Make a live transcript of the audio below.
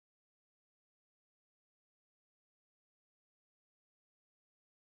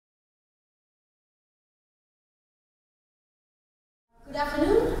Good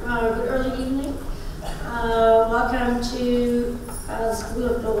afternoon, good early evening. Welcome to the School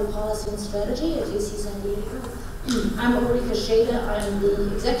of Global Policy and Strategy at UC San Diego. I'm Ulrike Schede. I'm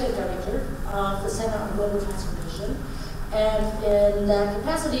the Executive Director of the Center on Global Transformation. And in that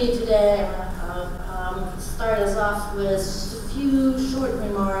capacity today, I'm going to start us off with just a few short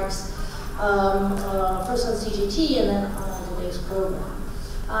remarks, first on CGT and then on today's program.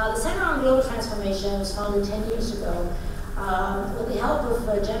 The Center on Global Transformation was founded 10 years ago with the help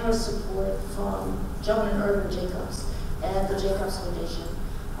of generous support from Joan and Irvin Jacobs at the Jacobs Foundation.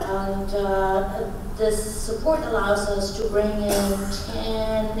 And this support allows us to bring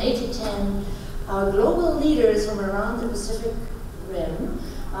in 8 to 10 global leaders from around the Pacific Rim.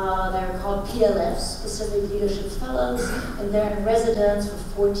 They're called PLFs, Pacific Leadership Fellows, and they're in residence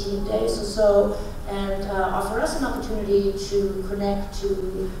for 14 days or so, and offer us an opportunity to connect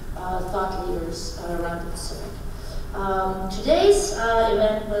to thought leaders around the Pacific. Today's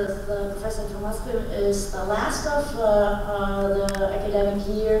event with Professor Tomaskin is the last of the academic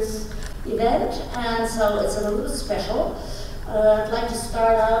year's event, and so it's a little bit special. I'd like to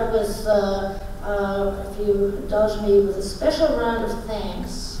start out with, if you indulge me, with a special round of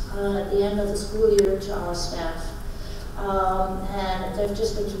thanks at the end of the school year to our staff. And they've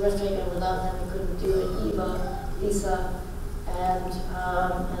just been terrific, and without them we couldn't do it. Eva, Lisa, and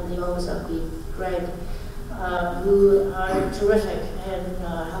the always upbeat Greg, who are terrific in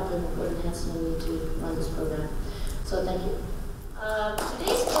helping Gordon Hansen and me to run this program. So thank you.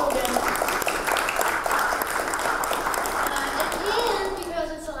 Today's program, again, because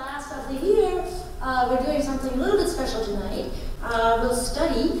it's the last of the year, we're doing something a little bit special tonight. We'll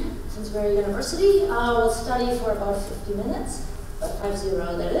study, since we're a university, we'll study for about 50 minutes, about 50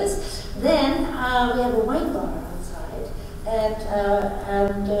 that is. Then we have a wine bar outside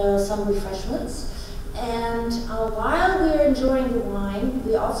and some refreshments. And while we're enjoying the wine,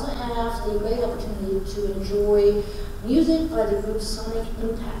 we also have the great opportunity to enjoy music by the group Sonic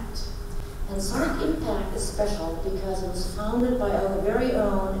Impact. And Sonic Impact is special because it was founded by our very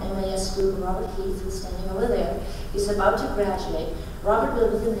own MAS student, Robert Heath, who's standing over there. He's about to graduate. Robert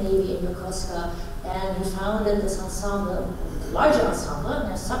was with the Navy in Yokosuka, and he founded this ensemble, a larger ensemble,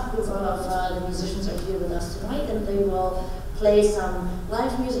 and a subgroup of the musicians are here with us tonight, and they will play some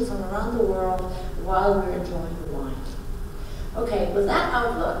live music from around the world while we're enjoying the wine. Okay, with that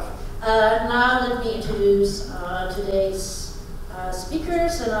outlook, now let me introduce today's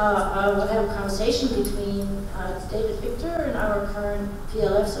speakers, and we'll have a conversation between David Victor and our current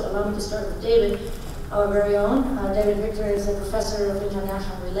PLF. So allow me to start with David, our very own. David Victor is a professor of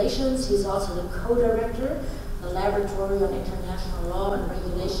international relations. He's also the co-director of the Laboratory on International Law and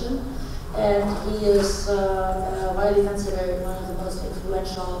Regulation. And he is widely considered one of the most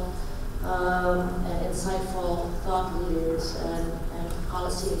influential and insightful thought leaders and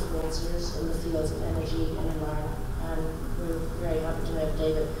policy influencers in the fields of energy and environment. And we're very happy to have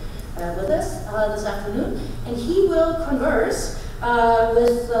David with us this afternoon. And he will converse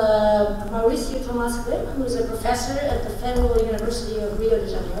with Mauricio Tomaskin, who is a professor at the Federal University of Rio de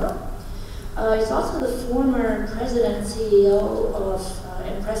Janeiro. He's also the former president and CEO of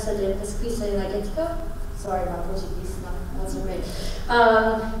Empresa de Pesquisa Energética. Sorry, my Portuguese, not so great.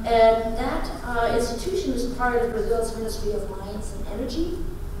 And that institution is part of Brazil's Ministry of Mines and Energy.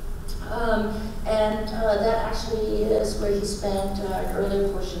 And that actually is where he spent an earlier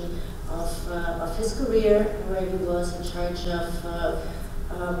portion of his career, where he was in charge of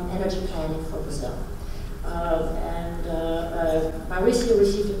energy planning for Brazil. Mauricio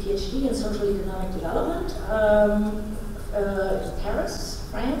received a PhD in social economic development in Paris,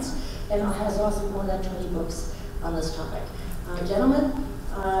 France, and has authored more than 20 books on this topic. Gentlemen,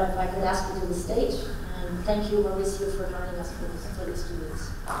 if I could ask you to the stage, and thank you, Mauricio, for joining us for these 2 weeks.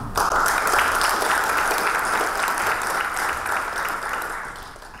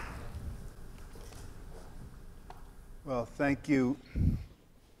 Well, thank you.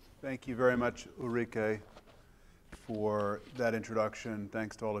 Thank you very much, Ulrike, for that introduction.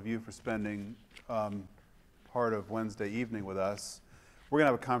 Thanks to all of you for spending part of Wednesday evening with us. We're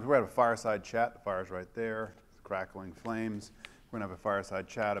going to have a fireside chat. The fire's right there, crackling flames. We're going to have a fireside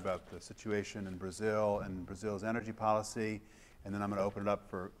chat about the situation in Brazil and Brazil's energy policy, and then I'm going to open it up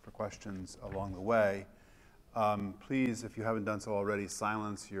for questions along the way. Please, if you haven't done so already,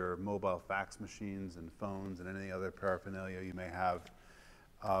 silence your mobile fax machines and phones and any other paraphernalia you may have.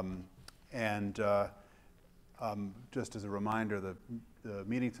 Just as a reminder, the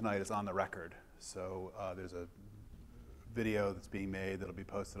meeting tonight is on the record. So there's a video that's being made that'll be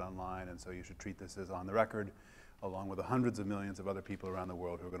posted online, and so you should treat this as on the record, along with the hundreds of millions of other people around the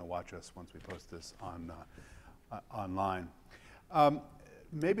world who are going to watch us once we post this online.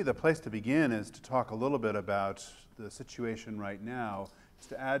 Maybe the place to begin is to talk a little bit about the situation right now. Just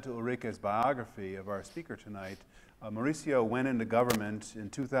to add to Ulrike's biography of our speaker tonight, Mauricio went into government in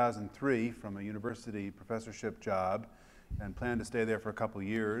 2003 from a university professorship job and planned to stay there for a couple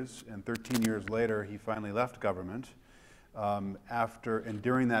years. And 13 years later, he finally left government. And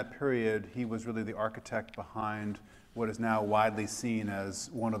during that period, he was really the architect behind what is now widely seen as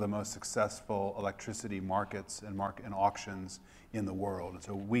one of the most successful electricity markets and auctions in the world. And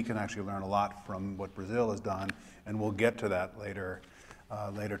so we can actually learn a lot from what Brazil has done, and we'll get to that later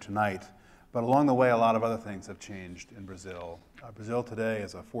tonight. But along the way, a lot of other things have changed in Brazil. Brazil today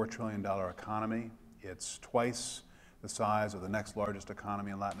is a $4 trillion economy. It's twice the size of the next largest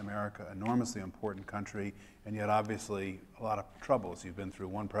economy in Latin America, enormously important country, and yet obviously a lot of troubles. You've been through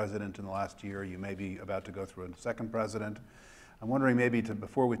one president in the last year. You may be about to go through a second president. I'm wondering maybe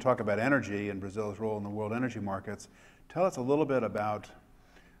before we talk about energy and Brazil's role in the world energy markets, tell us a little bit about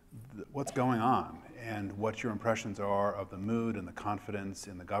what's going on and what your impressions are of the mood and the confidence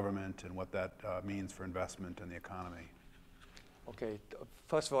in the government and what that means for investment in the economy. Okay,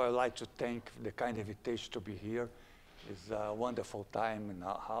 first of all, I'd like to thank the kind invitation to be here. It's a wonderful time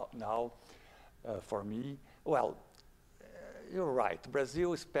now for me. Well, you're right.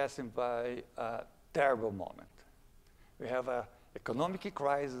 Brazil is passing by a terrible moment. We have an economic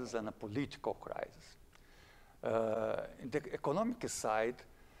crisis and a political crisis. In the economic side,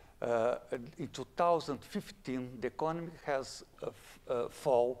 in 2015, the economy has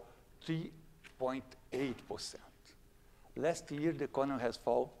fallen 3.8%. Last year, the economy has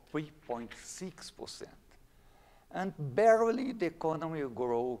fallen 3.6%. And barely the economy will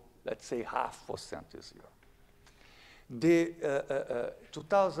grow, let's say, 0.5% this year. The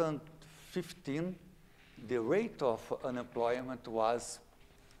 2015, the rate of unemployment was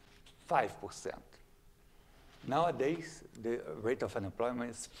 5%. Nowadays, the rate of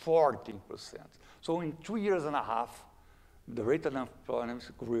unemployment is 14%. So in 2 years and a half, the rate of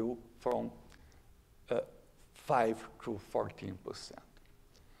unemployment grew from 5 to 14%.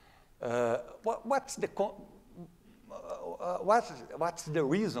 What's the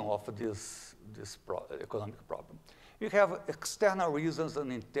reason of this economic problem? You have external reasons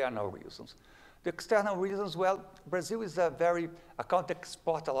and internal reasons. The external reasons, well, Brazil is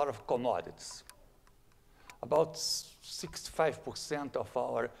export a lot of commodities. About 65% of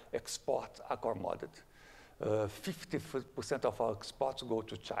our exports are commodities. 50% of our exports go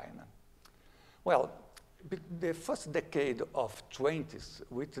to China. Well, the first decade of 20s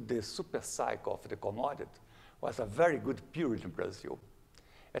with the super cycle of the commodity was a very good period in Brazil.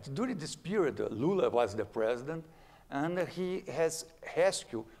 During this period, Lula was the president, and he has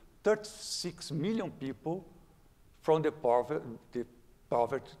rescued 36 million people from the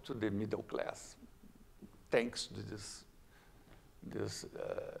poverty to the middle class, thanks to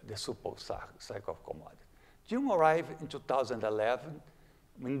the super cycle of commodity. Dilma arrived in 2011,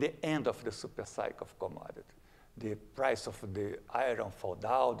 in the end of the super cycle of commodity. The price of the iron fall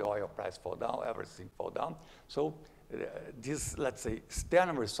down, the oil price fall down, everything fall down. So this, let's say,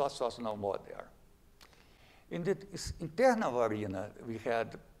 external resource was no more there. In the internal arena, we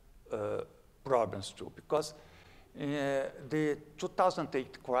had problems too, because the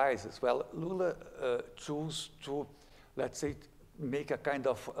 2008 crisis, well, Lula chose to, let's say, make a kind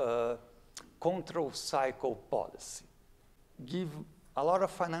of control cycle policy, give a lot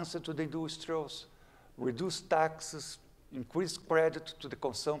of financing to the industrials, reduce taxes, increase credit to the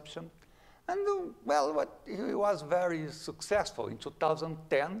consumption. And well, he was very successful. In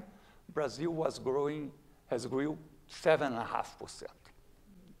 2010, Brazil has grew 7.5%.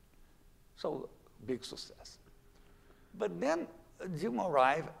 So big success. But then Dilma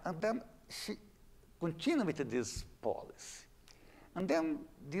arrived, and then she continued with this policy. And then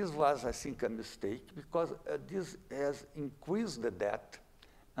this was, I think, a mistake, because this has increased the debt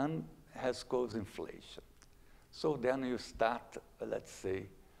and has caused inflation. So then you start, let's say,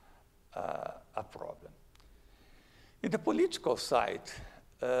 a problem. In the political side,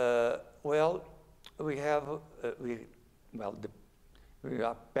 well, we are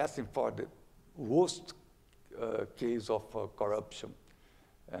passing for the worst case of corruption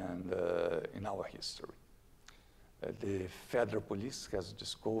and in our history. The federal police has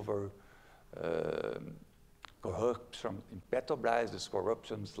discovered corruption in Petrobras. This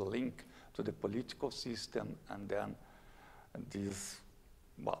corruption is linked to the political system, and then this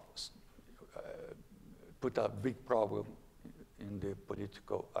put a big problem in the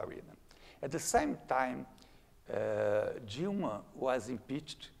political arena. At the same time, Dilma was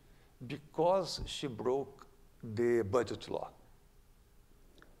impeached because she broke the budget law.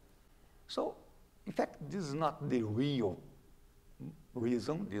 So, in fact, this is not the real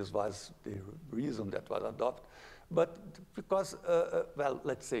reason. This was the reason that was adopted. But because, well,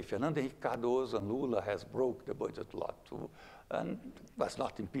 let's say Fernando Henrique Cardoso and Lula has broke the budget law too, and was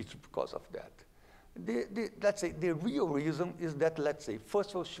not impeached because of that. Let's say the real reason is that, let's say, first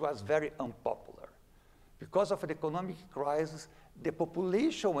of all, she was very unpopular. Because of the economic crisis, the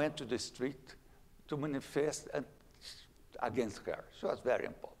population went to the street to manifest against her. She was very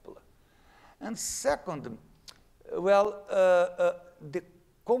unpopular. And second, well, the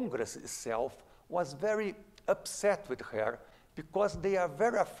Congress itself was very upset with her because they are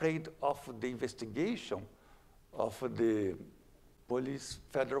very afraid of the investigation of the police,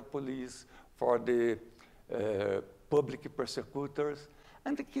 federal police, for the public persecutors.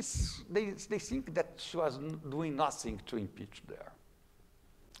 And they think that she was doing nothing to impeach there.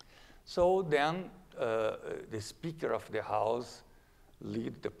 So then the Speaker of the House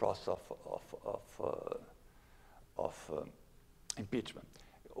lead the process of impeachment.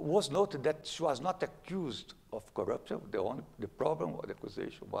 It was noted that she was not accused of corruption. The problem or the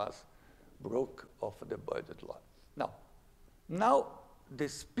accusation was broke of the budget law. Now the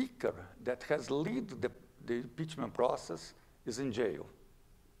Speaker that has led the impeachment process is in jail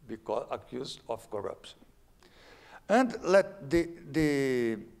because accused of corruption. And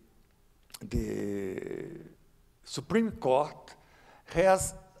the Supreme Court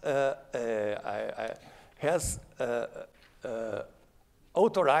has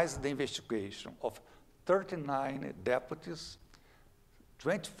authorized the investigation of 39 deputies,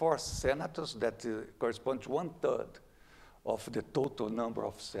 24 senators, that correspond to 1/3 of the total number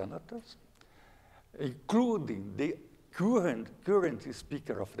of senators, including the current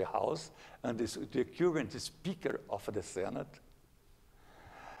Speaker of the House and the current Speaker of the Senate,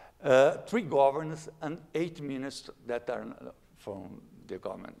 3 governors and 8 ministers that are from the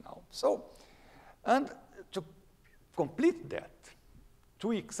government now. So, and to complete that, 2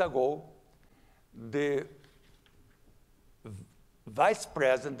 weeks ago, the vice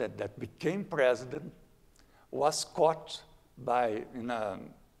president that became president was caught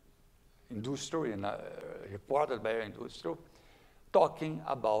reported by an industry, talking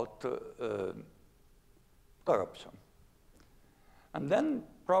about corruption. And then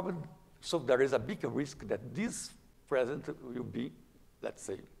probably, so there is a big risk that this president will be, let's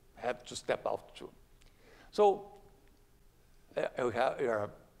say, have to step out too. So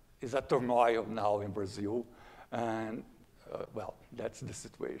is a turmoil now in Brazil, and well, that's the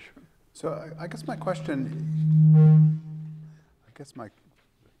situation. So I guess my question,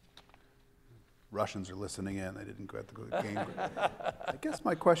 Russians are listening in, they didn't get the game. I guess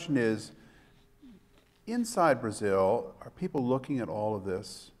my question is, inside Brazil, are people looking at all of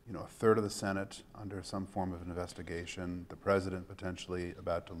this, you know, 1/3 of the Senate under some form of investigation, the president potentially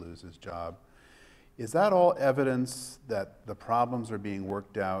about to lose his job? Is that all evidence that the problems are being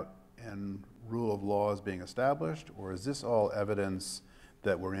worked out and rule of law is being established, or is this all evidence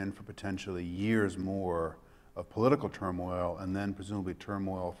that we're in for potentially years more of political turmoil and then presumably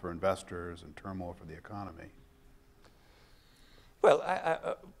turmoil for investors and turmoil for the economy? Well,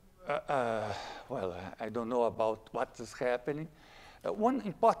 I don't know about what is happening. One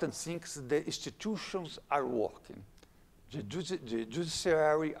important thing is the institutions are working. The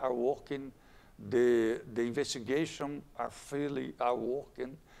judiciary are working. The investigation are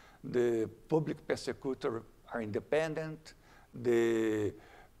working. The public prosecutors are independent. The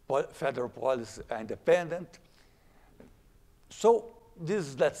federal police are independent. So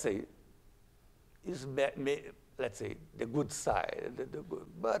this, let's say, is the good side,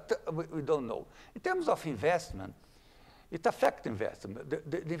 but we don't know. In terms of investment, it affects investment.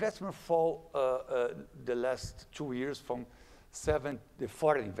 The investment fall the last 2 years from the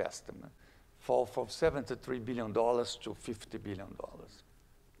foreign investment fall from $73 billion to $50 billion.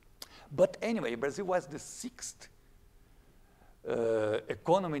 But anyway, Brazil was the 6th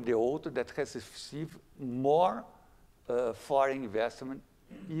economy in the world that has received more foreign investment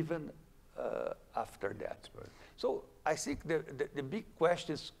even after that. Right. So I think the big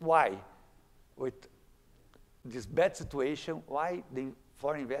question is why, with this bad situation, why the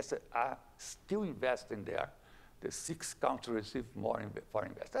foreign investors are still investing there. The 6 countries receive more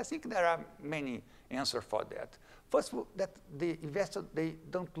foreign investors. I think there are many answers for that. First of all, that the investors, they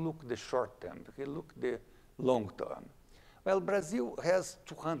don't look the short term, they look the long term. Well, Brazil has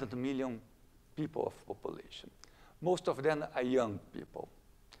 200 million people of population. Most of them are young people.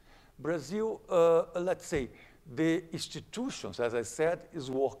 Brazil, let's say, the institutions, as I said, is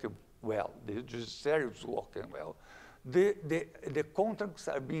working well. The judiciary is working well. The contracts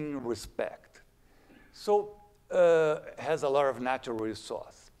are being respected. So has a lot of natural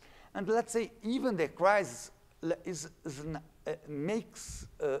resource. And let's say even the crisis is makes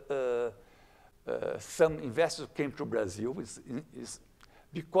some investors came to Brazil is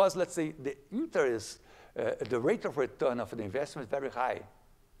because, let's say, the interest, the rate of return of the investment is very high.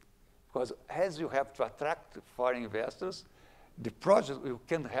 Because as you have to attract foreign investors, the project, you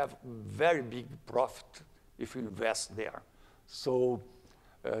can have very big profit if you invest there. So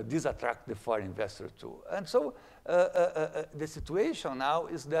these attract the foreign investor too. And so the situation now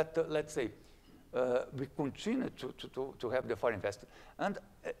is that, let's say, we continue to have the foreign investor. And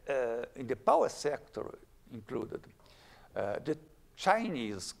in the power sector included, the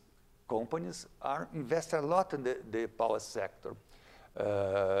Chinese companies are investing a lot in the power sector.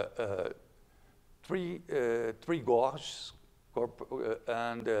 Three Gorges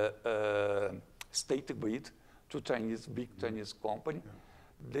and State Grid, two big Chinese company. Yeah.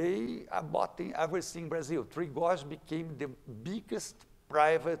 They are buying everything in Brazil. Three Gorges became the biggest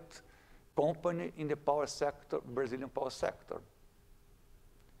private company in the power sector, Brazilian power sector.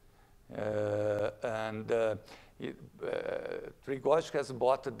 Three Gorges has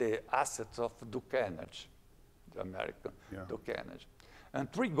bought the assets of Duke Energy, the American Duke Energy. And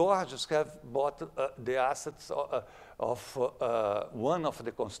Three Gorges have bought the assets of one of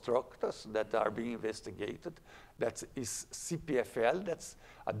the constructors that are being investigated. That is CPFL. That's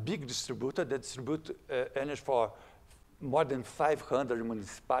a big distributor that distributes energy for more than 500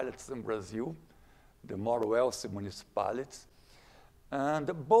 municipalities in Brazil, the more wealthy municipalities. And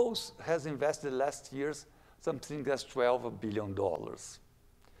both has invested last years something as $12 billion.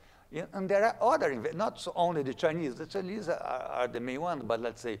 Yeah, and there are other, not only the Chinese are the main one, but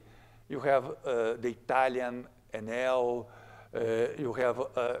let's say you have the Italian Enel, you have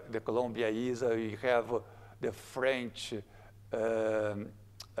the Colombia ISA, you have the French,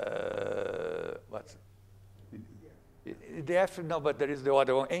 what's EDF, no, but there is the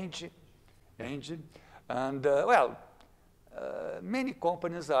other one, Engie. And well, many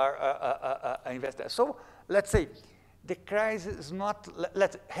companies are investing. So let's say, the crisis is not,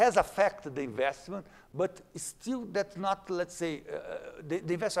 has affected the investment, but still that's not, let's say,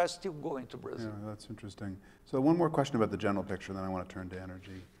 the investors are still going to Brazil. Yeah, that's interesting. So one more question about the general picture, then I want to turn to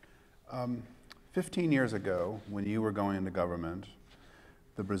energy. 15 years ago, when you were going into government,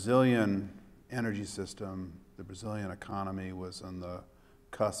 the Brazilian energy system, the Brazilian economy was on the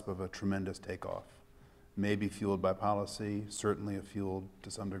cusp of a tremendous takeoff, maybe fueled by policy, certainly fueled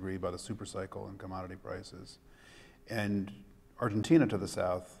to some degree by the super cycle and commodity prices. And Argentina to the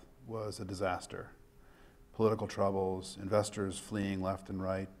south was a disaster. Political troubles, investors fleeing left and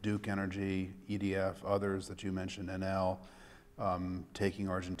right, Duke Energy, EDF, others that you mentioned, Enel, taking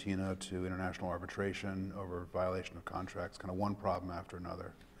Argentina to international arbitration over violation of contracts, kind of one problem after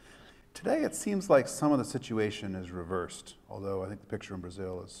another. Today it seems like some of the situation is reversed, although I think the picture in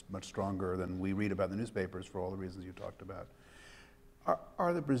Brazil is much stronger than we read about in the newspapers for all the reasons you talked about.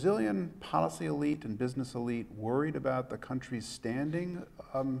 Are the Brazilian policy elite and business elite worried about the country's standing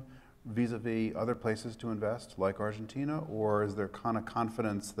vis-a-vis other places to invest, like Argentina, or is there kind of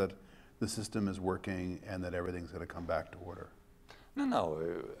confidence that the system is working and that everything's going to come back to order? No,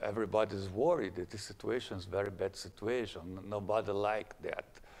 everybody's worried that the situation is a very bad situation. Nobody like that.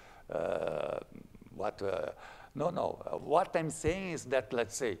 What I'm saying is that,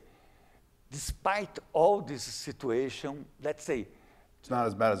 let's say, despite all this situation, let's say, it's not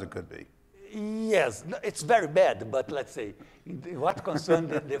as bad as it could be. Yes, it's very bad, but let's say, what concerns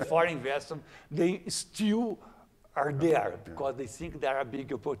the foreign investment, they still are there because they think there are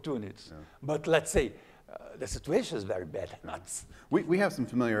big opportunities. Yeah. But let's say, the situation is very bad. Yeah. We have some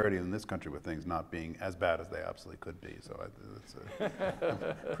familiarity in this country with things not being as bad as they absolutely could be, so I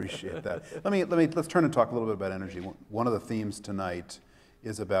appreciate that. Let's turn and talk a little bit about energy. One of the themes tonight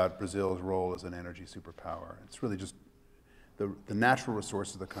is about Brazil's role as an energy superpower. It's really just the natural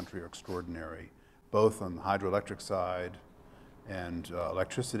resources of the country are extraordinary, both on the hydroelectric side and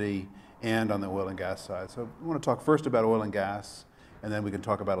electricity, and on the oil and gas side. So I want to talk first about oil and gas, and then we can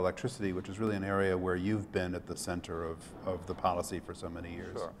talk about electricity, which is really an area where you've been at the center of the policy for so many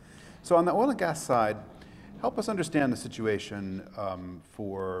years. Sure. So on the oil and gas side, help us understand the situation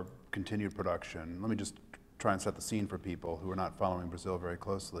for continued production. Let me just try and set the scene for people who are not following Brazil very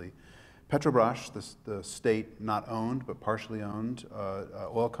closely. Petrobras, the state not owned but partially owned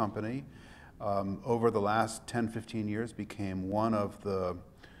oil company, over the last 10, 15 years became one of the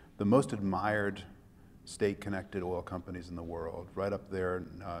most admired state-connected oil companies in the world, right up there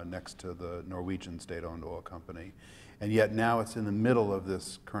next to the Norwegian state-owned oil company. And yet now it's in the middle of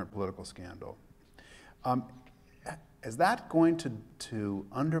this current political scandal. Is that going to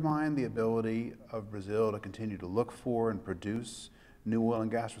undermine the ability of Brazil to continue to look for and produce new oil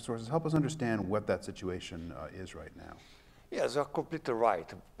and gas resources? Help us understand what that situation is right now. Yes, you're completely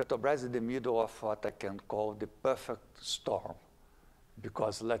right. Petrobras is in the middle of what I can call the perfect storm.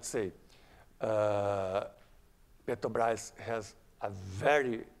 Because let's say Petrobras has a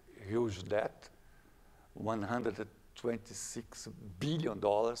very huge debt, $126 billion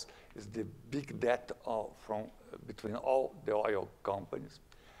is the big debt between all the oil companies.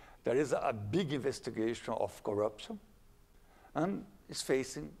 There is a big investigation of corruption, and is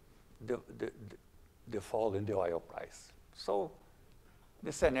facing the fall in the oil price. So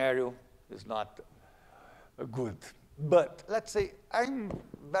the scenario is not good. But let's say I'm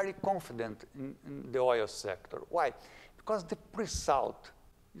very confident in the oil sector. Why? Because the pre-salt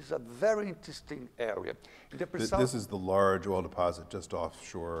is a very interesting area. This is the large oil deposit just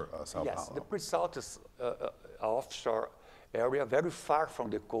offshore Sao Paulo. Yes, the pre-salt is an offshore area, very far from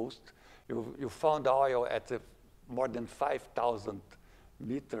the coast. You found oil at more than 5,000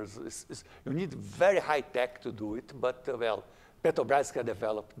 meters. You need very high tech to do it, but well, Petrobras can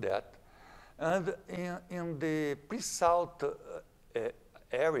develop that. And in the pre-salt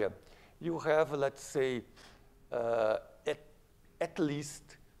area, you have, let's say, at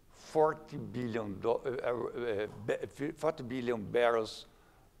least 40 billion barrels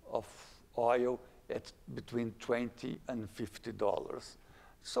of oil at between $20 and $50.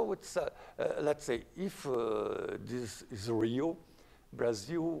 So it's, let's say, if this is real,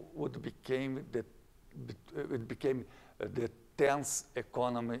 Brazil would become the 10th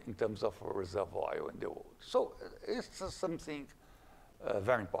economy in terms of reserve oil in the world. So it's something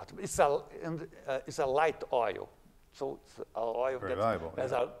very important. It's a light oil, so it's an oil very that valuable,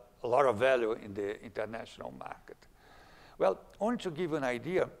 has a lot of value in the international market. Well, only to give you an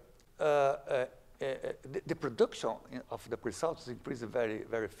idea, the production of the pre-salt is increasing very,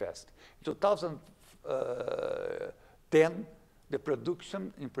 very fast. In 2010, the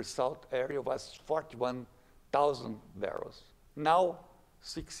production in pre-salt area was 41,000 barrels. Now,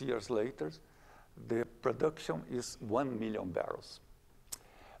 6 years later, the production is 1 million barrels.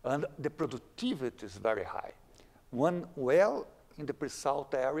 And the productivity is very high. One well in the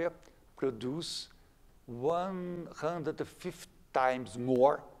pre-salt area produces 150 times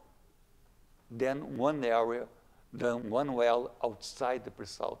more than one well outside the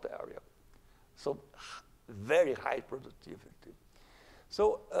pre-salt area. So very high productivity.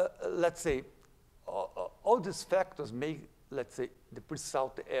 So let's say all these factors make, let's say, the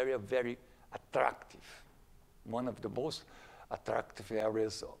pre-salt area very attractive, one of the most attractive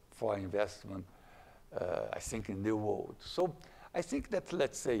areas for investment, I think, in the world. So I think that,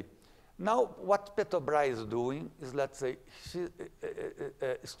 let's say, now what Petrobras is doing is, let's say, she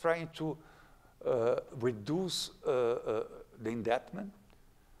is trying to reduce the indebtedness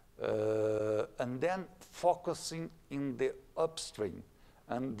and then focusing in the upstream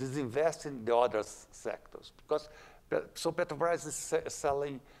and disinvesting in the other sectors. Because so Petrobras is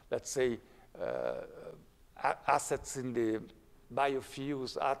selling, let's say, assets in the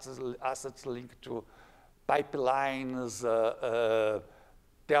biofuels, assets linked to pipelines,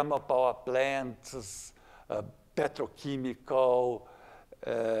 thermal power plants, petrochemical,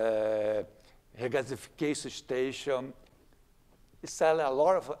 regasification station. It's selling a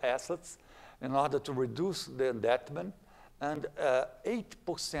lot of assets in order to reduce the indebtedness, and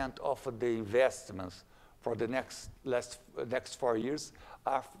 8% of the investments for the next 4 years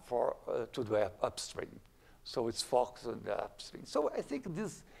are to the upstream. So it's focused on the upstream. So I think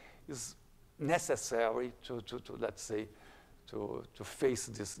this is necessary to let's say, to face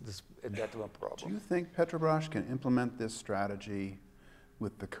this indebtedness problem. Do you think Petrobras can implement this strategy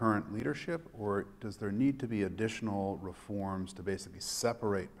with the current leadership, or does there need to be additional reforms to basically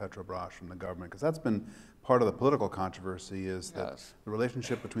separate Petrobras from the government? Because that's been part of the political controversy, is that the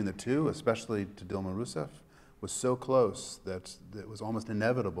relationship between the two, especially to Dilma Rousseff, was so close that it was almost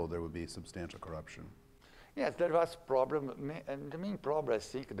inevitable there would be substantial corruption. Yes, there was problem, and the main problem, I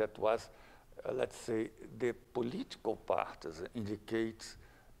think, that was, let's say, the political parties indicate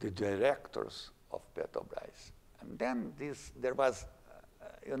the directors of Petrobras. And then there was,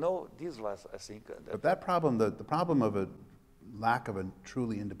 this was, I think... But that problem, the problem of a lack of a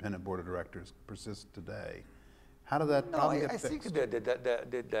truly independent board of directors persists today. How did that problem get fixed? I think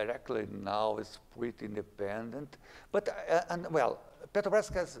the director now is pretty independent. But, well,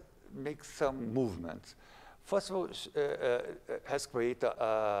 Petrobras has made some movements. First of all, has created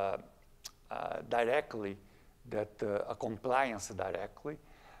directly a compliance directly,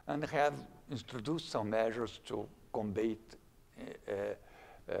 and have introduced some measures to combat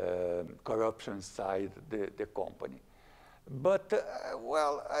corruption inside the company. But,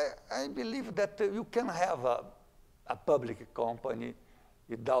 well, I believe that you can have a public company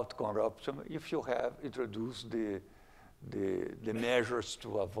without corruption if you have introduced the the measures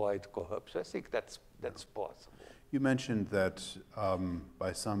to avoid corruption. I think that's possible. You mentioned that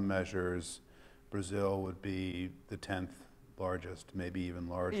by some measures, Brazil would be the 10th largest, maybe even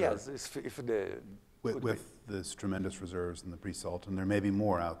larger. Yes, if the... With this tremendous reserves in the pre-salt, and there may be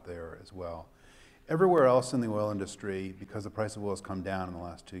more out there as well. Everywhere else in the oil industry, because the price of oil has come down in the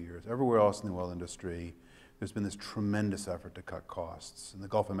last 2 years, everywhere else in the oil industry, there's been this tremendous effort to cut costs. In the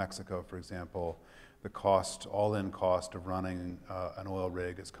Gulf of Mexico, for example, the cost, all-in cost of running an oil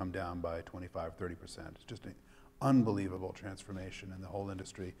rig has come down by 25, 30%. It's just an unbelievable transformation in the whole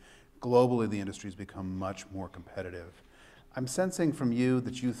industry. Globally, the industry has become much more competitive. I'm sensing from you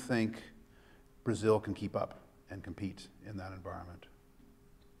that you think Brazil can keep up and compete in that environment.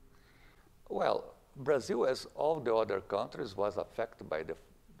 Well, Brazil, as all the other countries, was affected by the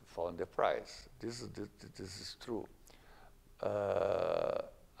fall in the price. This is true.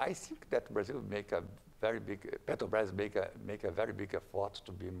 I think that Brazil make a very big, Petrobras make a very big effort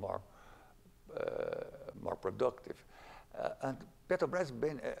to be more productive. And Petrobras,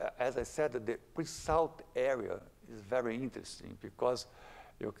 as I said, the pre-salt area is very interesting because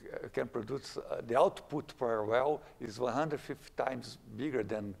you can produce, the output per well is 150 times bigger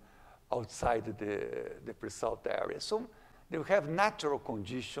than outside the pre-salt area. So you have natural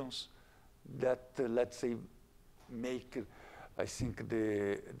conditions that, let's say, make, I think,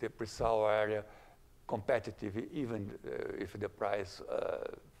 the pre-salt area competitive, even if the price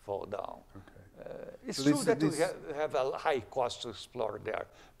fall down. Okay. It's so true that we have a high cost to explore there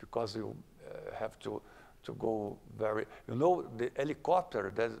because you have to go very, you know, the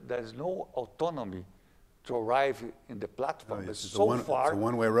helicopter, there's no autonomy to arrive in the platform. Oh, it's so far. It's a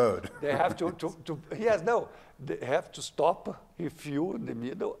one-way road. They have yes, no, they have to stop, refuel in the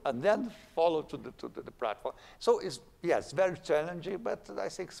middle, and then follow to the platform. So it's, yes, very challenging, but I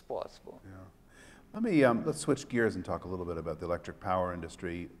think it's possible. Yeah. Let's switch gears and talk a little bit about the electric power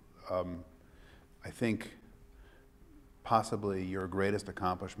industry. I think possibly your greatest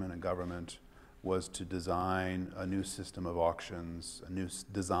accomplishment in government was to design a new system of auctions, a new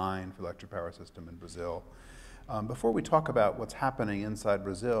design for the electric power system in Brazil. Before we talk about what's happening inside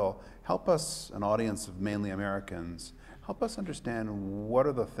Brazil, help us, an audience of mainly Americans, help us understand what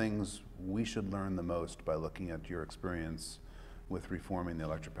are the things we should learn the most by looking at your experience with reforming the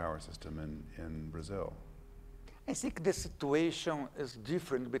electric power system in Brazil. I think the situation is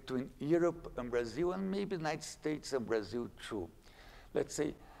different between Europe and Brazil, and maybe United States and Brazil too. Let's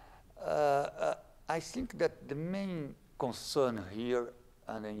say, I think that the main concern here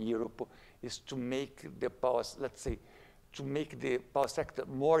and in Europe is to make the power, let's say, to make the power sector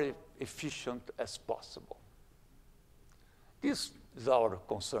more efficient as possible. This is our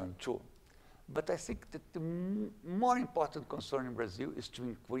concern too. But I think that the more important concern in Brazil is to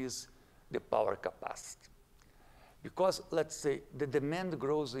increase the power capacity. Because, let's say, the demand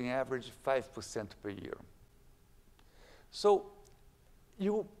grows in average 5% per year. So,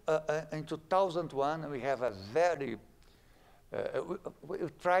 in 2001, we have a very, we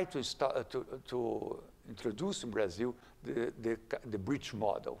try to introduce in Brazil the bridge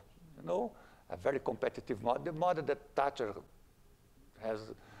model, you know, a very competitive model, the model that Thatcher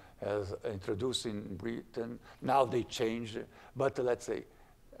has introduced in Britain. Now they changed, but let's say,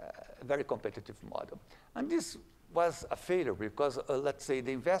 a very competitive model. And this was a failure because, let's say,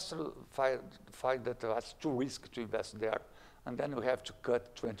 the investor find that it was too risky to invest there, and then we have to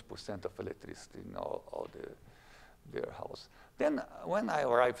cut 20% of electricity in all their house. Then when I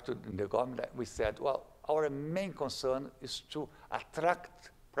arrived in the government, we said, well, our main concern is to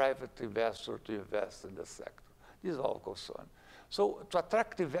attract private investors to invest in the sector. This is our concern. So to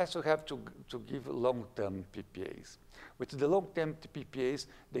attract investors, we have to give long-term PPAs. With the long-term PPAs,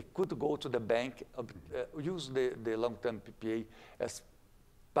 they could go to the bank, use the long-term PPA as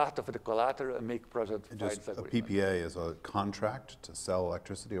part of the collateral and make project finance agreement. A PPA is a contract to sell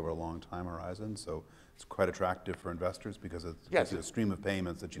electricity over a long time horizon, so it's quite attractive for investors because it gives you a stream of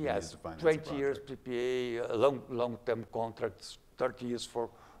payments that you can use to finance 20 years PPA, long-term contracts, 30 years for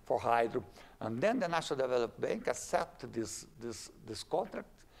hydro. And then the National Development Bank accepted this contract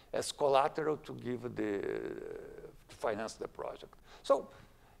as collateral to give to finance the project. So,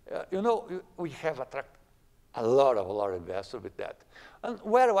 you know, we have attracted a lot of investors with that. And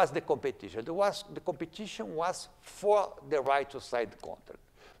where was the competition? The competition was for the right to sign the contract.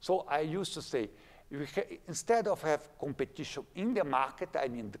 So I used to say, instead of have competition in the market, I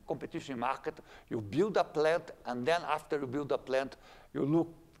mean the competition market, you build a plant, and then after you build a plant, you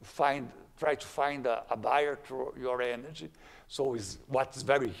try to find a buyer to your energy. So it's what's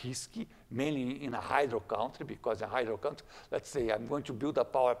very risky, mainly in a hydro country, because in a hydro country, let's say I'm going to build a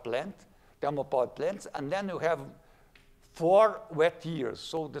power plant, thermal power plants, and then you have 4 wet years.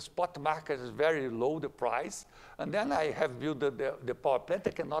 So the spot market is very low, the price. And then I have built the power plant.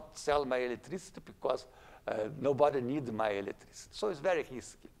 I cannot sell my electricity because nobody needs my electricity. So it's very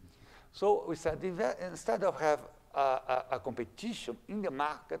risky. So we said, instead of have a competition in the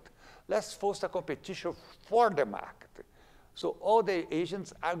market, let's force a competition for the market. So all the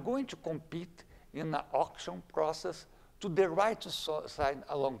agents are going to compete in an auction process to the right to sign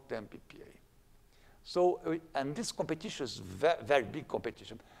a long-term PPA. So, and this competition is very big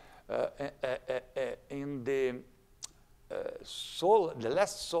competition. In the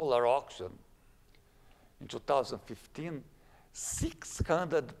last solar auction in 2015,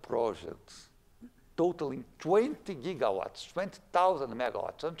 600 projects totaling 20 gigawatts, 20,000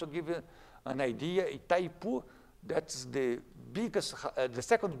 megawatts. And to give you an idea, Itaipu, that's the biggest, the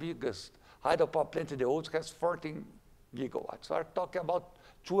second biggest hydropower plant in the world, has 14 gigawatts. So we're talking about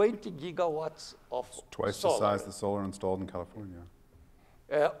 20 gigawatts of Twice solar. the size of the solar installed in California.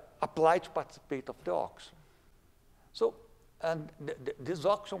 Applied to participate of the auction. So, and this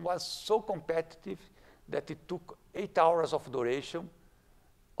auction was so competitive that it took 8 hours of duration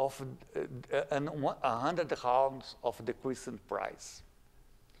of and 100 rounds of decreasing price.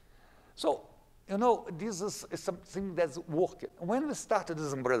 So, you know, this is something that's working. When we started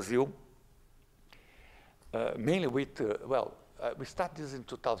this in Brazil, mainly with, we started this in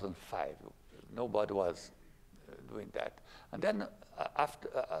 2005. Nobody was doing that. And then after,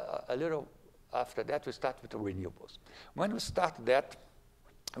 a little after that, we started with the renewables. When we started that,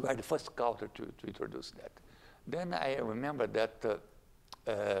 we were the first country to introduce that. Then I remember that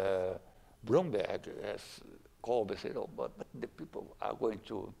Bloomberg has called and said, oh, but the people are going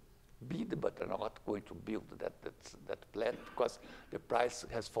to bid, but they're not going to build that plant because the price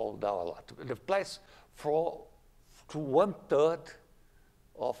has fallen down a lot. The price fell to 1/3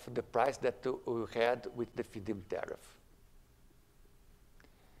 of the price that we had with the feed-in tariff.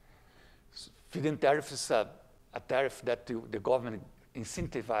 Feed-in tariff is a tariff that the government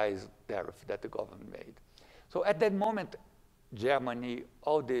incentivized tariff that the government made. So at that moment, Germany,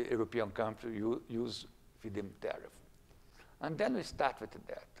 all the European countries use feed-in tariff. And then we start with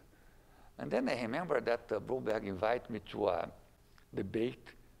that. And then I remember that Bloomberg invited me to a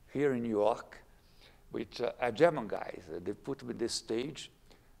debate here in New York with a German guy. They put me on the stage.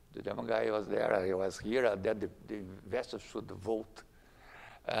 The German guy was there, I was here, and then the investors should vote.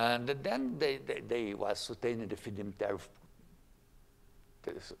 And then they was sustaining the feed-in tariff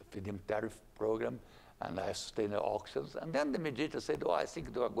program, and I sustained the auctions. And then the mediator said, oh, I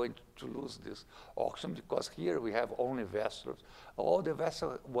think they are going to lose this auction because here we have only investors. All the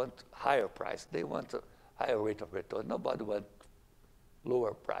investors want higher price. They want a higher rate of return. Nobody wants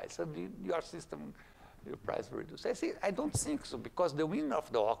lower price. And your system, your price will reduce. I don't think so, because the winner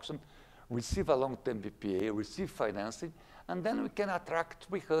of the auction receive a long-term PPA, receive financing, and then we can attract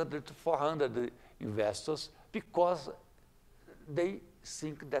 300 to 400 investors because they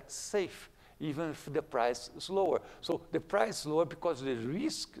think that's safe, even if the price is lower. So the price is lower because the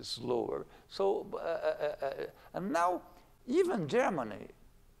risk is lower. So, and now even Germany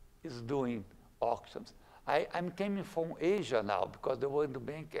is doing auctions. I'm coming from Asia now because the World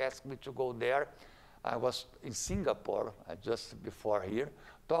Bank asked me to go there. I was in Singapore just before here,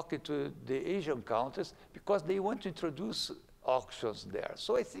 talking to the Asian countries because they want to introduce auctions there.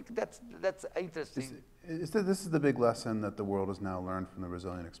 So I think that's interesting. This is the big lesson that the world has now learned from the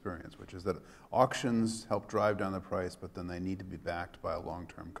Brazilian experience, which is that auctions help drive down the price, but then they need to be backed by a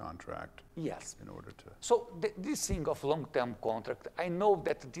long-term contract. Yes. In order to. So this thing of long-term contract, I know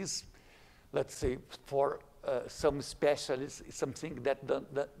that this, let's say, for some specialists, is something that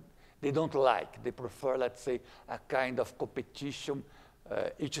they don't like. They prefer, let's say, a kind of competition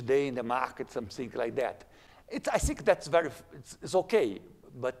each day in the market, something like that. I think that's it's okay,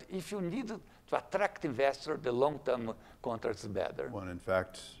 but if you need to attract investors, the long-term contract is better. Well, in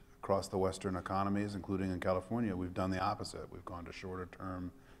fact, across the Western economies, including in California, we've done the opposite. We've gone to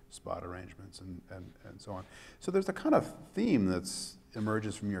shorter-term spot arrangements and so on. So there's a kind of theme that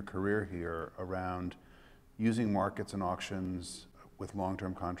emerges from your career here around using markets and auctions with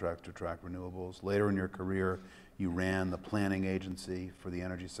long-term contracts to attract renewables. Later in your career, you ran the planning agency for the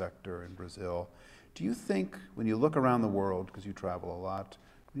energy sector in Brazil. Do you think, when you look around the world, because you travel a lot,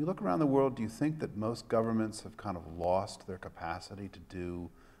 when you look around the world, do you think that most governments have kind of lost their capacity to do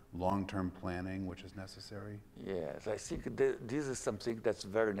long-term planning, which is necessary? Yes, I think this is something that's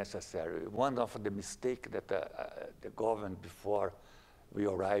very necessary. One of the mistakes that the government before we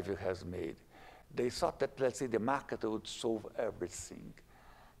arrived has made. They thought that, let's say, the market would solve everything.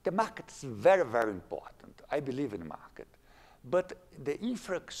 The market is very, very important. I believe in the market. But the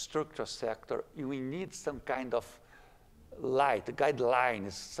infrastructure sector, we need some kind of light,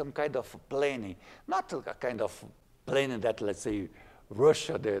 guidelines, some kind of planning, not a kind of planning that, let's say,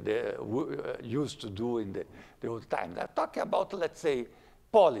 Russia used to do in the old time. I'm talking about, let's say,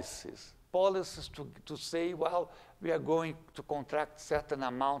 policies to say, well, we are going to contract certain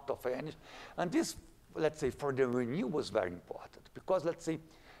amount of energy. And this, let's say, for the renewables is very important because, let's say,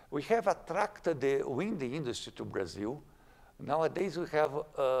 we have attracted the wind industry to Brazil. Nowadays, we have,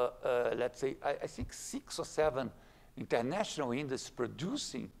 let's say, I think 6 or 7 international industries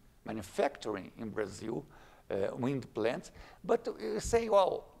producing, manufacturing in Brazil, wind plants. But we say,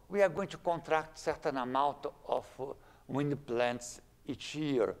 well, we are going to contract certain amount of wind plants each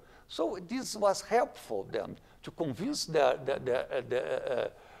year. So this was helpful them to convince their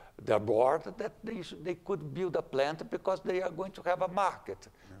board that they could build a plant because they are going to have a market.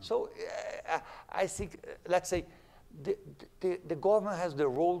 Yeah. So I think, let's say, the government has the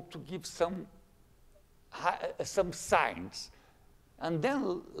role to give some signs and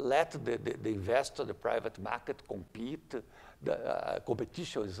then let the investor, the private market compete. The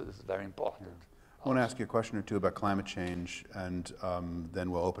competition is very important. Yeah. I want to ask you a question or two about climate change, and then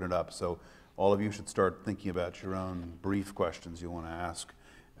we'll open it up. So all of you should start thinking about your own brief questions you want to ask.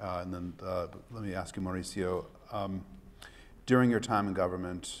 And then let me ask you, Mauricio, during your time in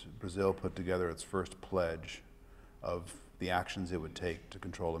government, Brazil put together its first pledge of the actions it would take to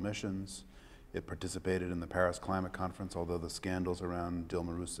control emissions. It participated in the Paris Climate Conference, although the scandals around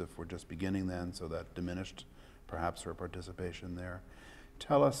Dilma Rousseff were just beginning then, so that diminished perhaps her participation there.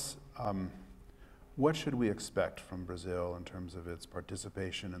 Tell us, what should we expect from Brazil in terms of its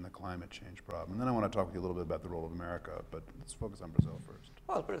participation in the climate change problem? And then I want to talk with you a little bit about the role of America, but let's focus on Brazil first.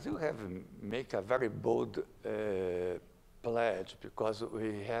 Well, Brazil have made a very bold pledge because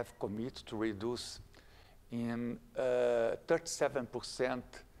we have committed to reduce in 37%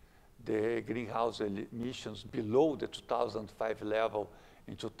 the greenhouse emissions below the 2005 level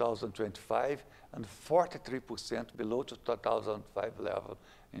in 2025 and 43% below the 2005 level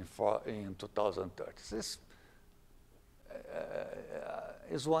in 2030. This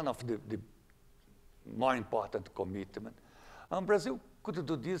is one of the more important commitments. And Brazil could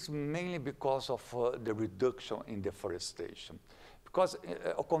do this mainly because of the reduction in deforestation. Because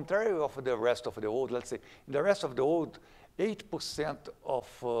contrary of the rest of the world, let's say, in the rest of the world, 8% of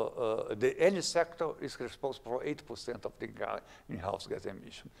the energy sector is responsible for 8% of the greenhouse gas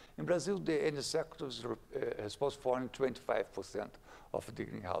emission. In Brazil, the energy sector is responsible for only 25% of the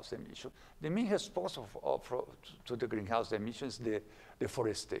greenhouse emission. The main responsible to the greenhouse emission is the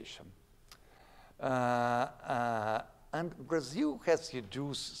deforestation. And Brazil has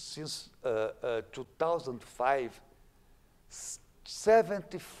reduced since 2005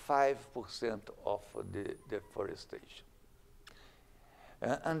 75% of the deforestation.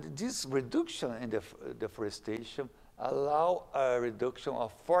 And this reduction in deforestation allow a reduction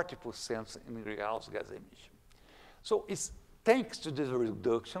of 40% in greenhouse gas emission. So it's thanks to this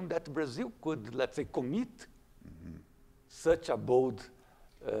reduction that Brazil could, let's say, commit such a bold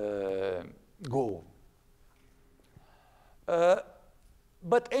goal.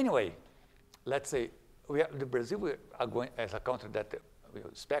 But anyway, let's say, Brazil we are going, as a country that we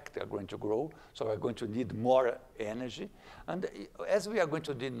expect are going to grow, so we're going to need more energy. And as we are going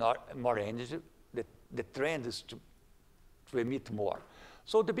to need more energy, the trend is to emit more.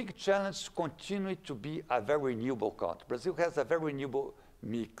 So the big challenge is to continue to be a very renewable country. Brazil has a very renewable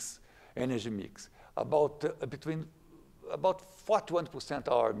mix, energy mix. About 41%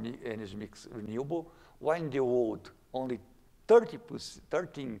 of our energy mix renewable, while in the world only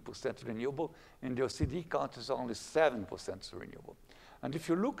 13% renewable, in the OECD countries only 7% renewable. And if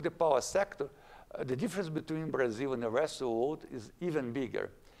you look at the power sector, the difference between Brazil and the rest of the world is even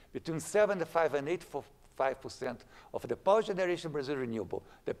bigger. Between 75 and 85% of the power generation in Brazil is renewable,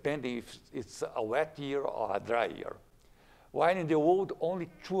 depending if it's a wet year or a dry year. While in the world, only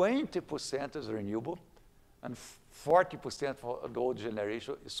 20% is renewable, and 40% for the old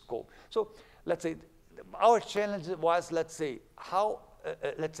generation is coal. So let's say our challenge was, let's say, how,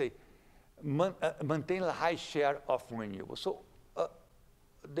 maintain a high share of renewable. So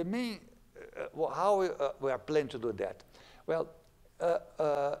the main, how we are planning to do that? Well,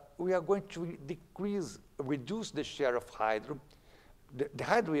 we are going to reduce the share of hydro. The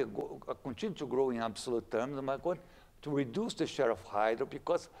hydro will continue to grow in absolute terms, and we are going to reduce the share of hydro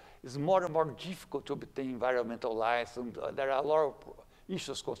because it's more and more difficult to obtain environmental license. There are a lot of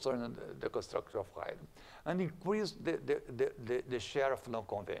issues concerning the construction of hydro, and increase the share of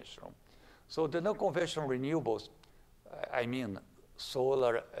non-conventional. So the non-conventional renewables, I mean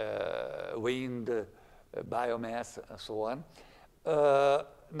solar, wind, biomass, and so on,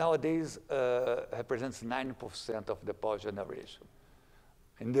 nowadays represents 9% of the power generation.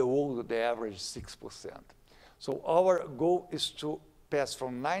 In the world, the average is 6%. So our goal is to pass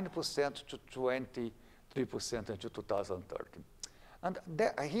from 9% to 23% until 2030. And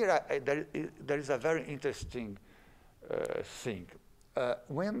there is a very interesting thing.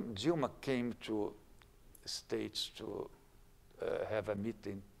 When Dilma came to States to have a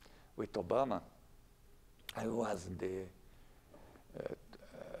meeting with Obama, I was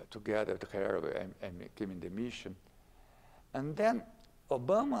together with her and came in the mission. And then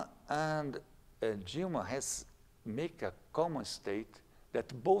Obama and Dilma has make a common state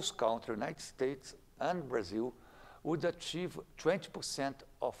that both countries, United States and Brazil, would achieve 20%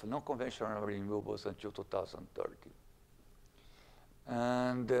 of non-conventional renewables until 2030.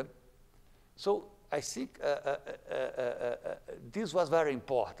 And so I think this was very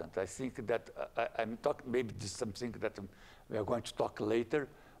important. I think that I'm talking, maybe this is something that we are going to talk later,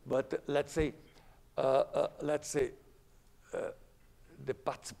 but let's say the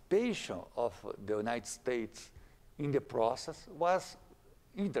participation of the United States in the process was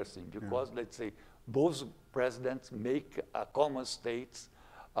interesting because, let's say, both presidents make a common states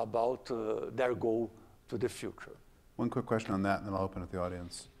about their goal to the future. One quick question on that, and then I'll open it to the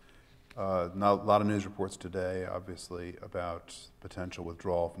audience. Now, a lot of news reports today, obviously, about potential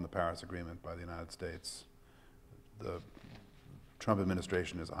withdrawal from the Paris Agreement by the United States. The Trump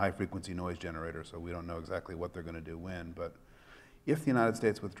administration is a high-frequency noise generator, so we don't know exactly what they're going to do when. But if the United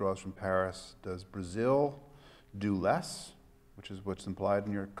States withdraws from Paris, does Brazil do less, which is what's implied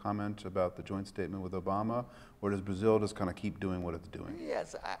in your comment about the joint statement with Obama, or does Brazil just kind of keep doing what it's doing?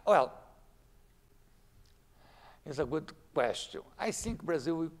 Yes, well, it's a good question. I think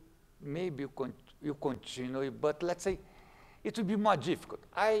Brazil will maybe will continue, but let's say it will be more difficult.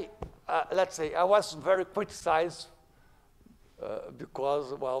 Let's say I was very criticized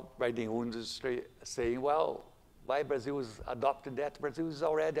because, well, by the industry saying, well, why Brazil is adopting that? Brazil is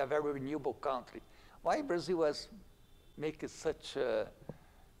already a very renewable country. Why Brazil has made such a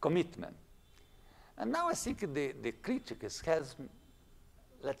commitment? And now I think the critics has,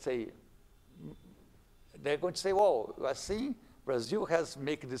 let's say, they're going to say, well, you are seeing Brazil has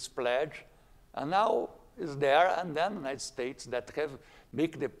made this pledge, and now is there, and then the United States that have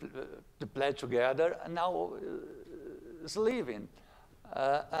make the pledge together, and now is leaving.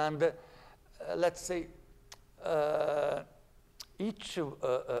 Let's say,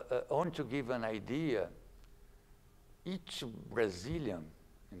 only to give an idea, each Brazilian,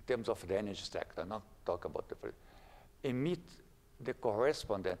 in terms of the energy sector, not talk about the, emit the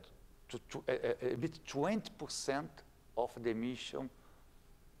correspondent to emit 20% of the emission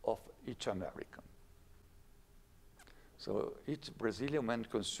of each American. So each Brazilian, when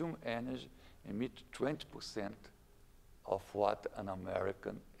consume energy, emit 20% of what an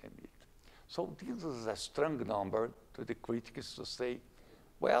American emit. So this is a strong number to the critics to say,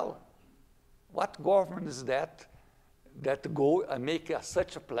 well, what government is that go and make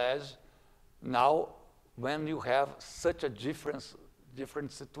such a pledge now when you have such a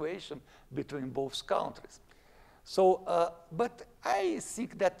different situation between both countries? So, but I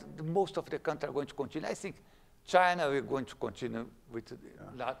think that most of the countries are going to continue. I think China will going to continue with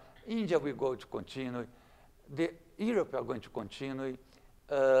that. India will go to continue. Europe are going to continue.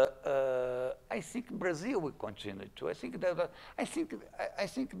 I think Brazil will continue too. I think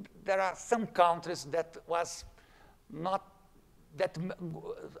there are some countries that was not that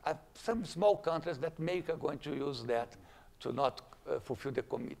some small countries that are going to use that to not fulfill the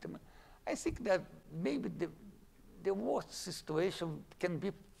commitment. I think that maybe the worst situation can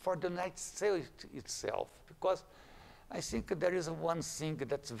be for the United States itself, because I think there is one thing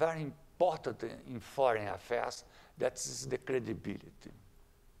that's very important in foreign affairs, that is the credibility.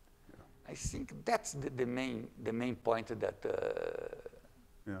 Yeah. I think that's the main point that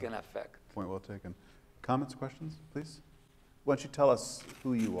can affect. Point well taken. Comments, questions, please? Why don't you tell us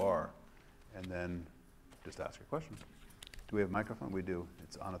who you are, and then just ask your question. Do we have a microphone? We do.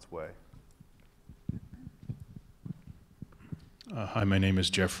 It's on its way. Hi, my name is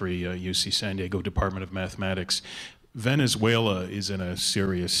Jeffrey, UC San Diego Department of Mathematics. Venezuela is in a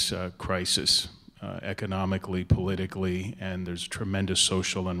serious crisis, economically, politically, and there's tremendous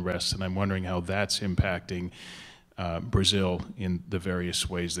social unrest, and I'm wondering how that's impacting Brazil in the various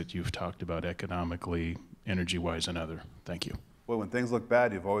ways that you've talked about, economically, energy-wise, and other. Thank you. Well, when things look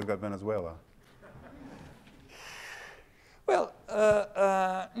bad, you've always got Venezuela. Well,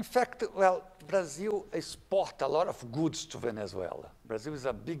 in fact, well, Brazil exports a lot of goods to Venezuela. Brazil is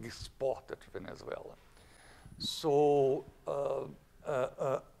a big exporter to Venezuela. So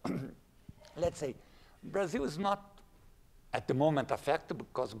let's say Brazil is not at the moment affected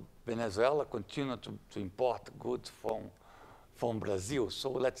because Venezuela continues to import goods from Brazil. So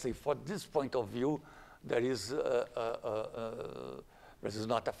let's say for this point of view, Brazil is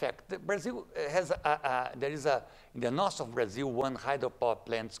not affected. Brazil has in the north of Brazil, one hydropower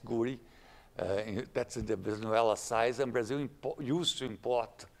plant, Guri, that's in the Venezuela size, and Brazil used to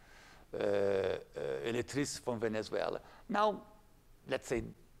import electricity from Venezuela. Now, let's say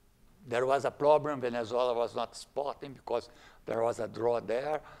there was a problem, Venezuela was not exporting because there was a drought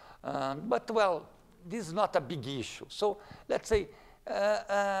there. But, well, this is not a big issue. So let's say,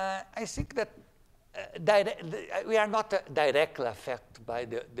 I think that we are not directly affected by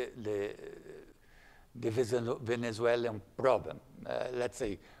the Venezuelan problem. Let's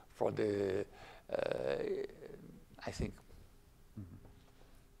say for the, I think.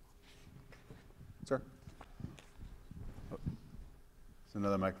 Sir? Oh. There's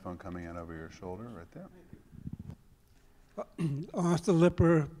another microphone coming in over your shoulder right there. Arthur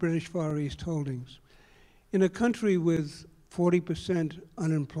Lipper, British Far East Holdings. In a country with 40%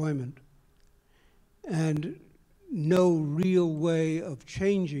 unemployment and no real way of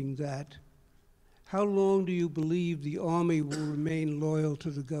changing that, how long do you believe the army will remain loyal to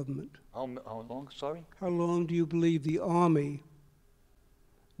the government? How long, sorry? How long do you believe the army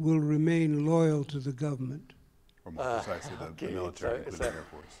will remain loyal to the government? Or more precisely, the military, including the Air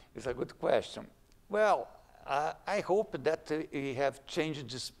Force. It's a good question. Well, I hope that we have changed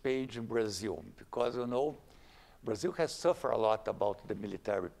this page in Brazil because, you know, Brazil has suffered a lot about the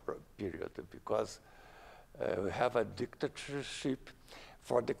military period because we have a dictatorship.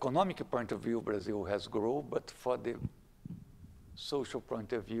 For the economic point of view, Brazil has grown, but for the social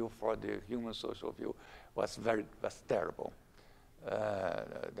point of view, for the human social view, was terrible.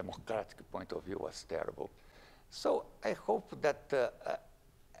 Democratic point of view was terrible. So I hope that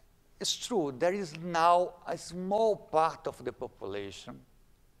it's true, there is now a small part of the population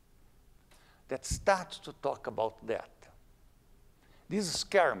that starts to talk about that. This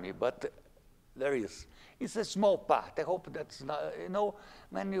scares me, but there is. It's a small part. I hope that's not, you know,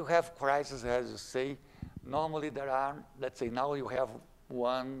 when you have crisis, as you say, normally there are, let's say now you have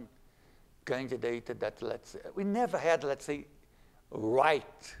one candidate that, let's say, we never had, let's say,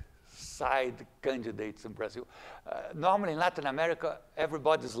 right side candidates in Brazil. Normally in Latin America,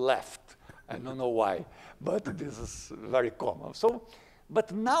 everybody's left. I don't know why, but this is very common. So,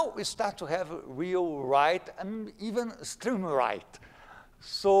 but now we start to have real right and even extreme right.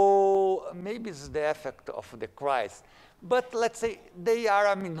 So maybe it's the effect of the crisis. But let's say they are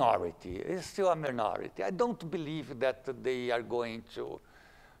a minority. It's still a minority. I don't believe that they are going to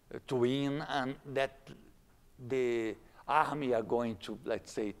win and that the army are going to,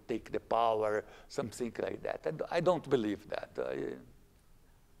 let's say, take the power, something like that. I don't believe that.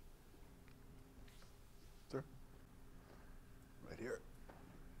 Sir? Right here.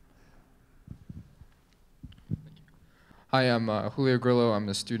 Hi, I'm Julio Grillo. I'm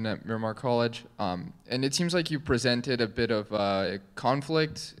a student at Miramar College. And it seems like you presented a bit of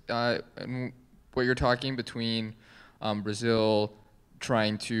conflict in what you're talking between Brazil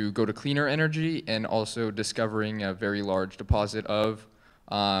trying to go to cleaner energy and also discovering a very large deposit of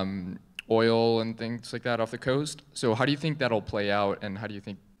oil and things like that off the coast. So how do you think that'll play out, and how do you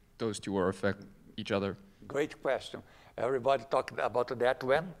think those two will affect each other? Great question. Everybody talked about that.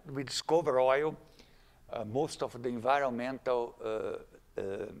 When we discover oil, most of the environmental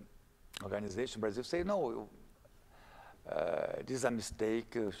organizations in Brazil say, no, this is a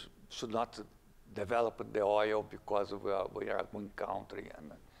mistake, should not develop the oil because we are one country.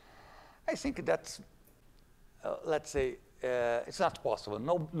 And I think that's, let's say, it's not possible.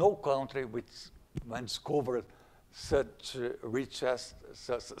 No country which, when discovered such rich as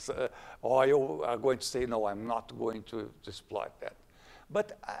oil, are going to say, no, I'm not going to exploit that.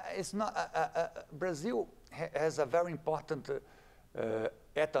 But it's not, Brazil has a very important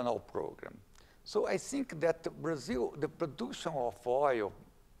ethanol program. So I think that Brazil, the production of oil,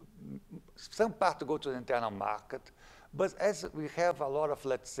 some part go to the internal market, but as we have a lot of,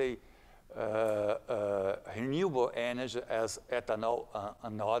 let's say, renewable energy as ethanol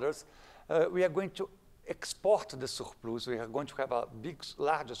and others, we are going to export the surplus. We are going to have a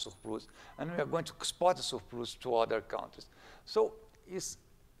larger surplus, and we are going to export the surplus to other countries. So it's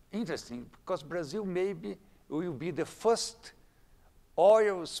interesting because Brazil maybe will be the first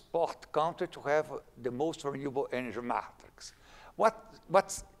oil export country to have the most renewable energy matrix.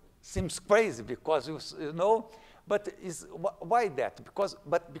 What seems crazy because you know, but is why that?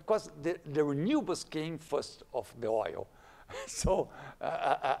 Because the renewables came first of the oil. So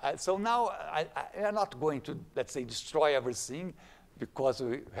so now we are not going to, let's say, destroy everything because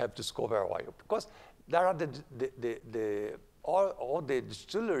we have discovered oil. Because there are all the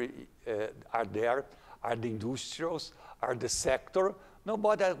distillery are there, are the industrials, are the sector.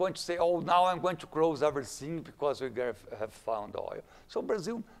 Nobody is going to say, oh, now I'm going to close everything because we have found oil. So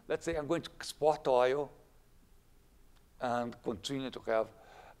Brazil, let's say I'm going to export oil and continue to have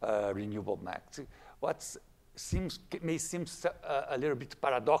renewable max. What may seem a little bit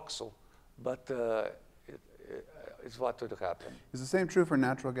paradoxical, but it's what would happen. Is the same true for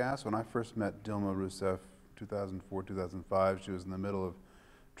natural gas? When I first met Dilma Rousseff, 2004, 2005, she was in the middle of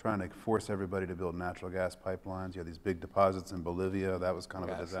trying to force everybody to build natural gas pipelines. You had these big deposits in Bolivia. That was kind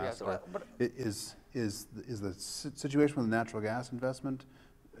of a disaster. Yes, but is the situation with natural gas investment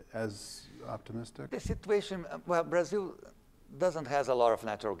as optimistic? the situation, well, Brazil doesn't have a lot of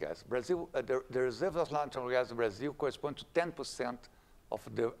natural gas. Brazil, the reserves of natural gas in Brazil correspond to 10% of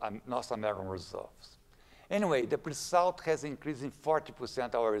the North American reserves. Anyway, the pre-salt has increased in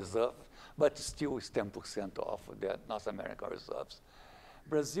 40% our reserve, but still is 10% of the North American reserves.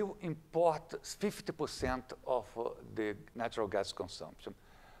 Brazil imports 50% of the natural gas consumption.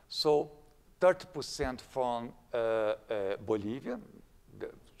 So 30% from Bolivia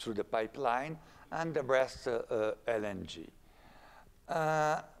through the pipeline, and the rest LNG.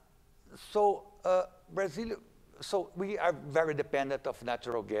 Brazil, so we are very dependent of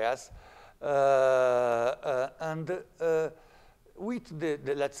natural gas, with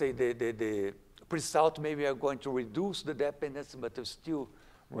let's say the pre-salt, maybe we are going to reduce the dependence, but still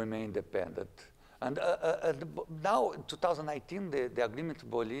remain dependent. And now in 2019, the agreement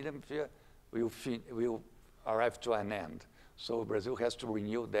with Bolivia will arrive to an end. So Brazil has to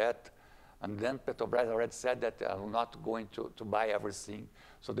renew that. And then Petrobras already said that they are not going to buy everything.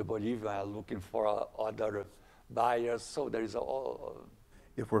 So the Bolivians are looking for other buyers. So there is all.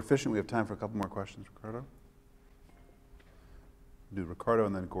 If we're efficient, we have time for a couple more questions. Ricardo? Do Ricardo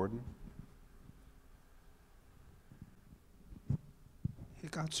and then Gordon.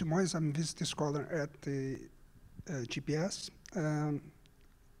 Ricardo Simões, I'm a visiting scholar at the GPS.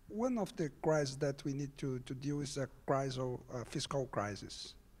 One of the crises that we need to deal with is a crisis of fiscal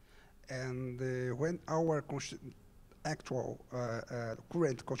crisis. And when our actual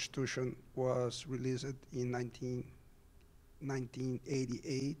current constitution was released in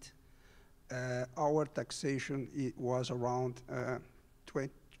 1988, our taxation was around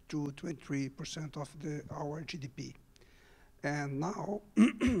 23% of our GDP. And now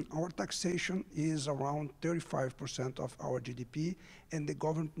our taxation is around 35% of our GDP, and the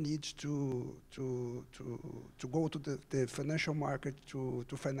government needs to go to the financial market to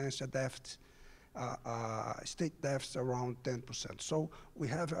finance a deficit, state deficit around 10%. So we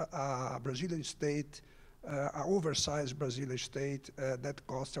have a Brazilian state, an oversized Brazilian state that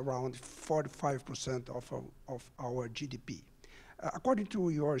costs around 45% of our GDP. According to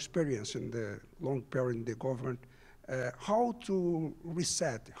your experience in the long period in the government, how to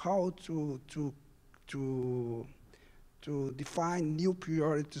reset, how to define new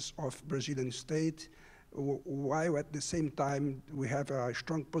priorities of Brazilian state, while at the same time we have a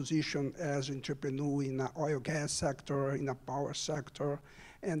strong position as entrepreneur in the oil gas sector, in the power sector,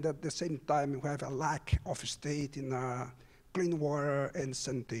 and at the same time we have a lack of state in clean water and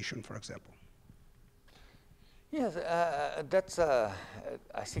sanitation, for example. Yes, that's I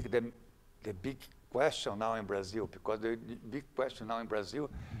think the big question now in Brazil, because the big question now in Brazil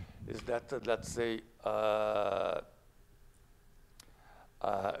is that, let's say,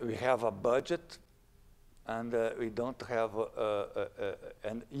 we have a budget, and we don't have,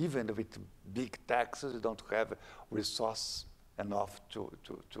 and even with big taxes, we don't have resource enough to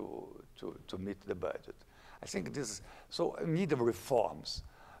meet the budget. I think this is, so we need reforms.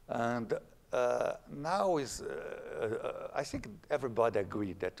 And now is, I think everybody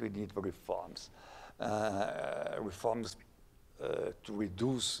agreed that we need reforms. Reforms to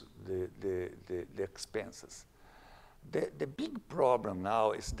reduce the expenses. The big problem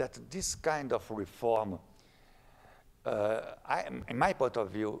now is that this kind of reform, in my point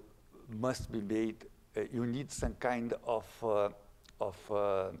of view, must be made. You need some kind of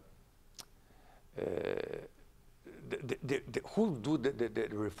who do the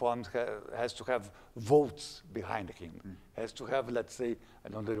reforms has to have votes behind him, has to have, let's say, I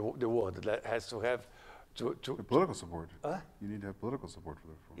don't know the word, has to have political support. You need to have political support for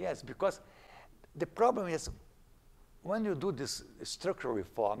the reform. Yes, because the problem is when you do these structural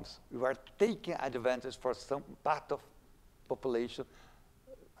reforms, you are taking advantage for some part of population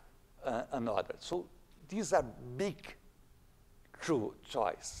another. So these are big, true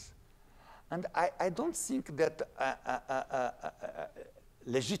choice. And I don't think that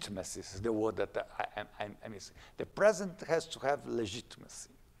legitimacy is the word that I missing. The president has to have legitimacy.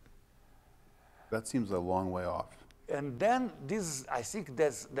 That seems a long way off. And then this, I think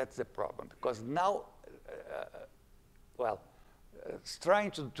that's the problem, because now, it's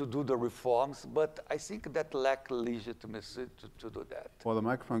trying to do the reforms, but I think that lack legitimacy to do that. Well, the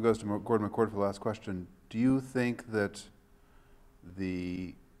microphone goes to Gordon McCord for the last question. Do you think that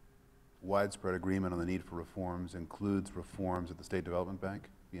the widespread agreement on the need for reforms includes reforms at the State Development Bank,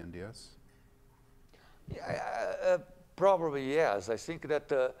 the NDS? Yeah, probably yes. I think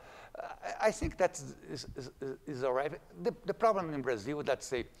that is all right. The problem in Brazil, let's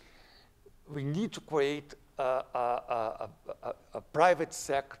say, we need to create a private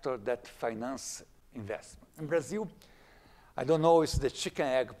sector that finance investment. In Brazil, I don't know if it's the chicken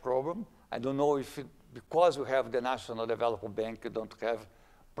egg problem. I don't know if because we have the National Development Bank, you don't have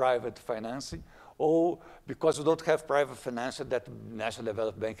private financing, or because we don't have private financing that National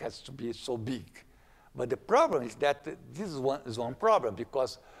Development Bank has to be so big. But the problem is that this is one problem,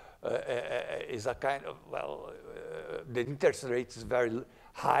 because is a kind of, the interest rate is very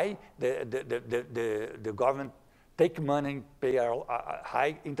high. The government take money, pay a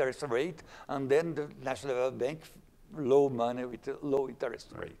high interest rate, and then the National Development Bank low money with a low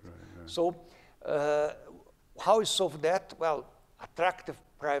interest rate. Right. So how we solve that? Well, attractive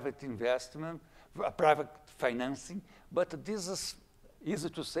private investment, private financing, but this is easy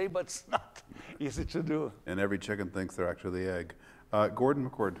to say, but it's not easy to do. And every chicken thinks they're actually the egg. Gordon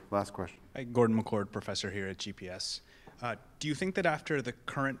McCord, last question. Hi, Gordon McCord, professor here at GPS. Do you think that after the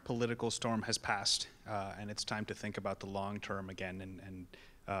current political storm has passed, and it's time to think about the long term again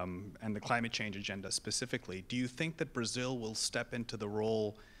and the climate change agenda specifically, do you think that Brazil will step into the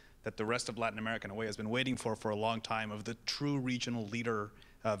role that the rest of Latin America, in a way, has been waiting for a long time, of the true regional leader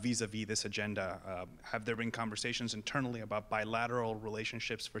vis-a-vis this agenda? Have there been conversations internally about bilateral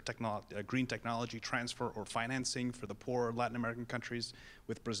relationships for green technology transfer or financing for the poor Latin American countries,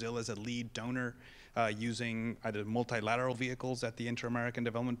 with Brazil as a lead donor, using either multilateral vehicles at the Inter-American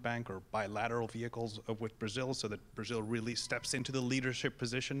Development Bank or bilateral vehicles with Brazil, so that Brazil really steps into the leadership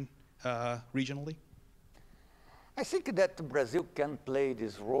position regionally? I think that Brazil can play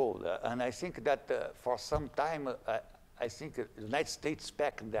this role, and I think that for some time, I think the United States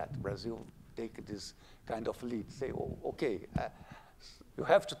expect that Brazil take this kind of lead, say, oh, okay, you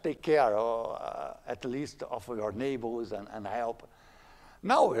have to take care at least of your neighbors and help.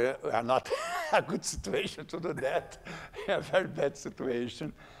 Now we are not a good situation to do that, a very bad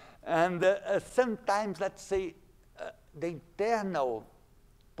situation. And sometimes, let's say, the internal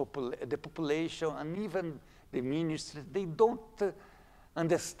the population and even the ministry, they don't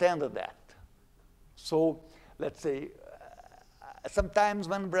understand that. So let's say, sometimes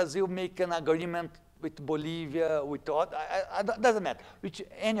when Brazil make an agreement with Bolivia, with doesn't matter, which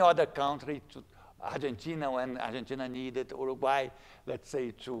any other country, to Argentina when Argentina needed, Uruguay, let's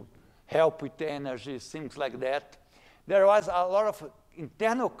say, to help with energy, things like that, there was a lot of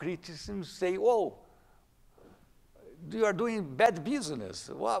internal criticism, say, oh, you are doing bad business.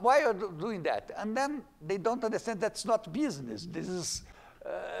 Why are you doing that? And then they don't understand that's not business. This is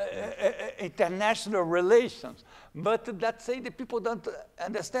international relations. But let's say the people don't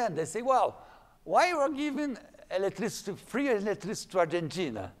understand. They say, well, why are you giving electricity, free electricity to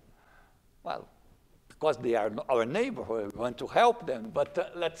Argentina? Well, because they are our neighbor, we want to help them.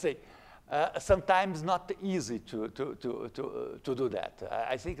 But let's say, sometimes not easy to do that.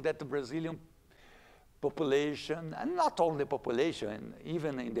 I think that the Brazilian population, and not only population,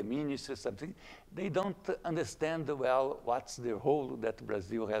 even in the ministry, something, they don't understand well what's the role that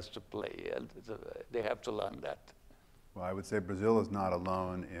Brazil has to play. And they have to learn that. Well, I would say Brazil is not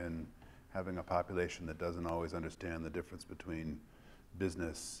alone in having a population that doesn't always understand the difference between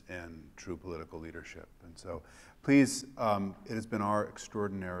business and true political leadership. And so, please, it has been our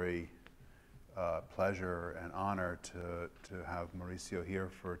extraordinary pleasure and honor to have Mauricio here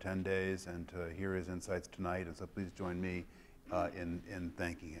for 10 days and to hear his insights tonight. And so please join me in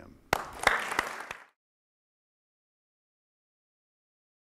thanking him.